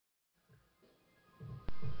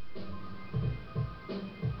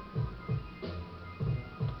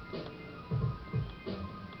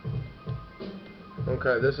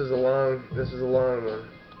Okay, this is a long one.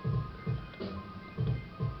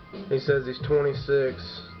 He says he's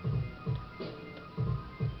 26,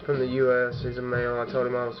 from the U.S. He's a male. I told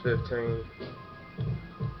him I was 15.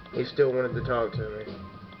 He still wanted to talk to me.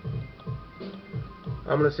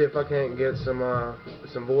 I'm gonna see if I can't get some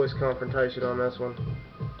voice confrontation on this one.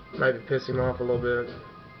 Maybe piss him off a little bit.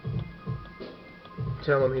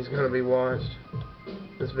 Tell him he's gonna be watched.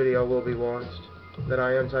 This video will be watched. That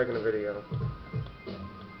I am taking a video.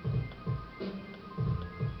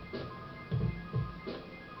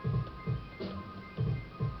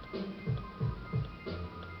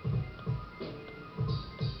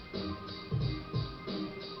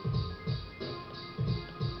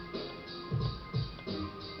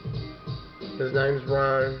 His name's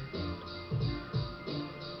Brian.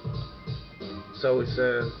 So he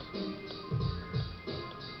says.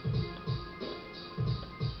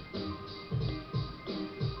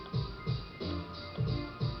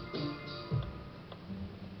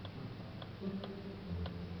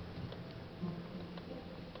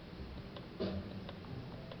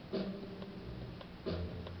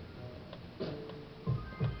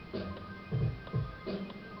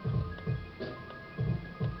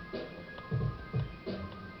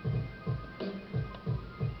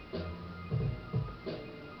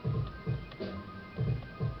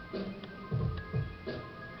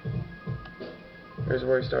 Here's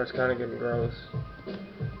where he starts kind of getting gross.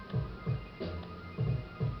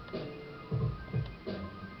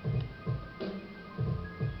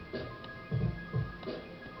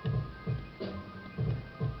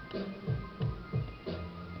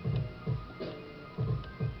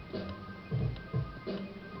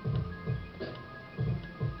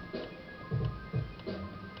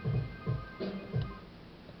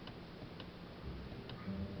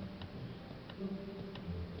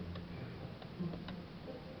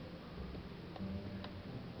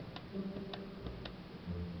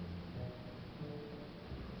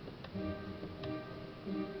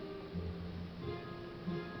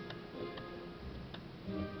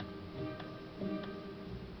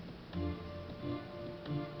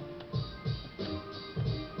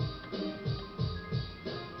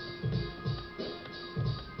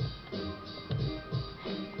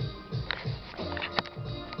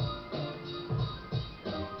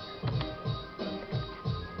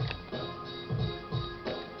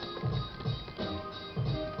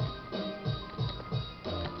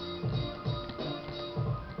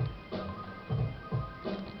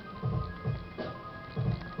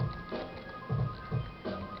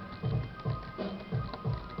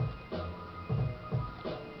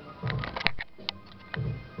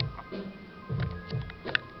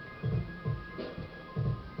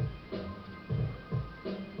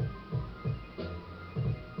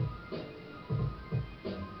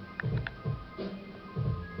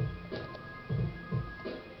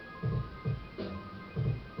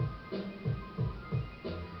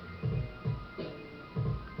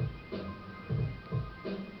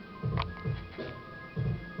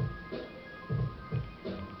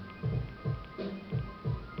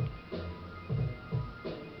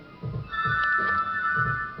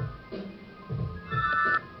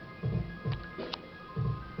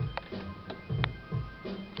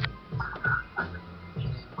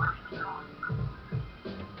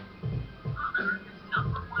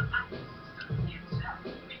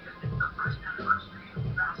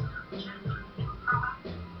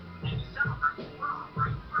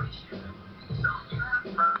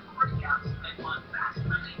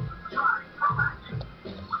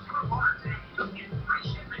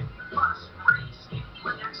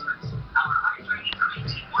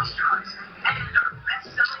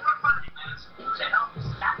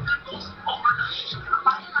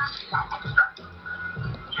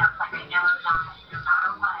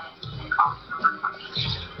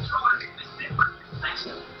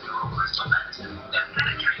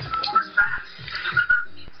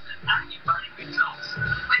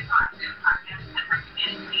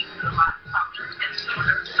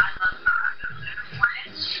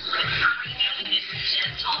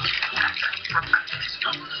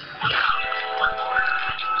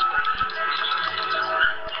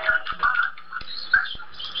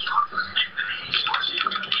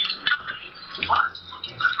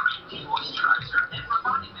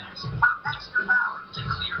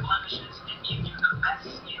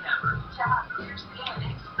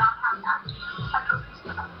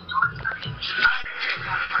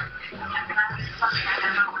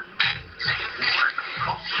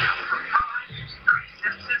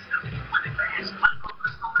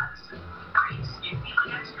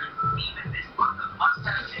 Even this book of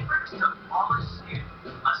must-have papers to flawless skin.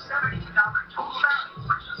 A $72 total value.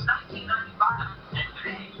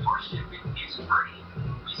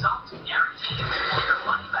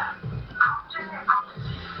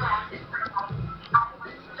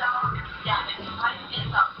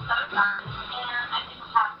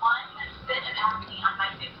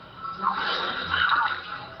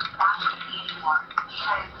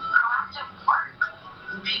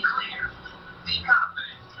 Be clear, be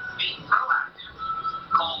confident, be proactive.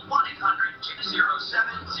 Call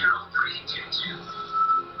 1-800-207-0322.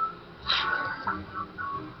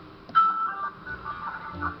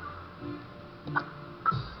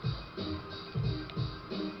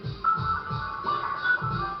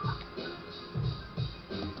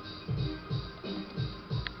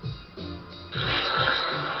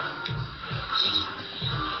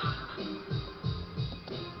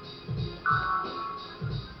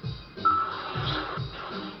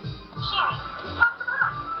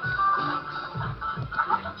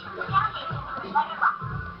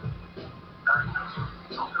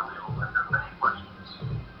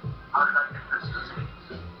 How did I get this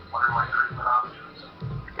disease? What are my treatment options?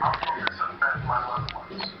 How can this affect my loved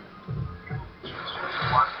ones?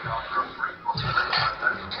 Why do y'all so frequently my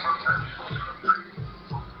medical professionals from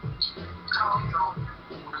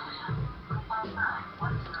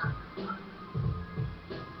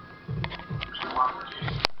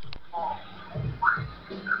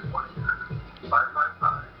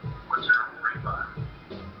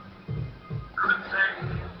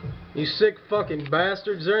You sick fucking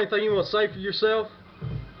bastard. Is there anything you want to say for yourself?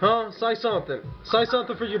 Huh? Say something. Say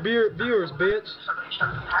something for your viewers, bitch.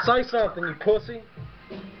 Say something, you pussy.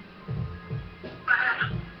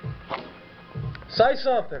 Say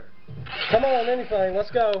something. Come on, anything. Let's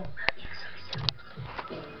go.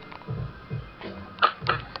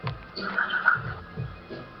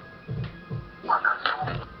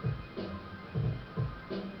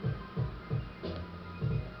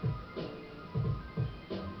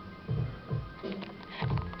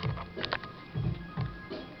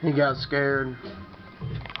 He got scared.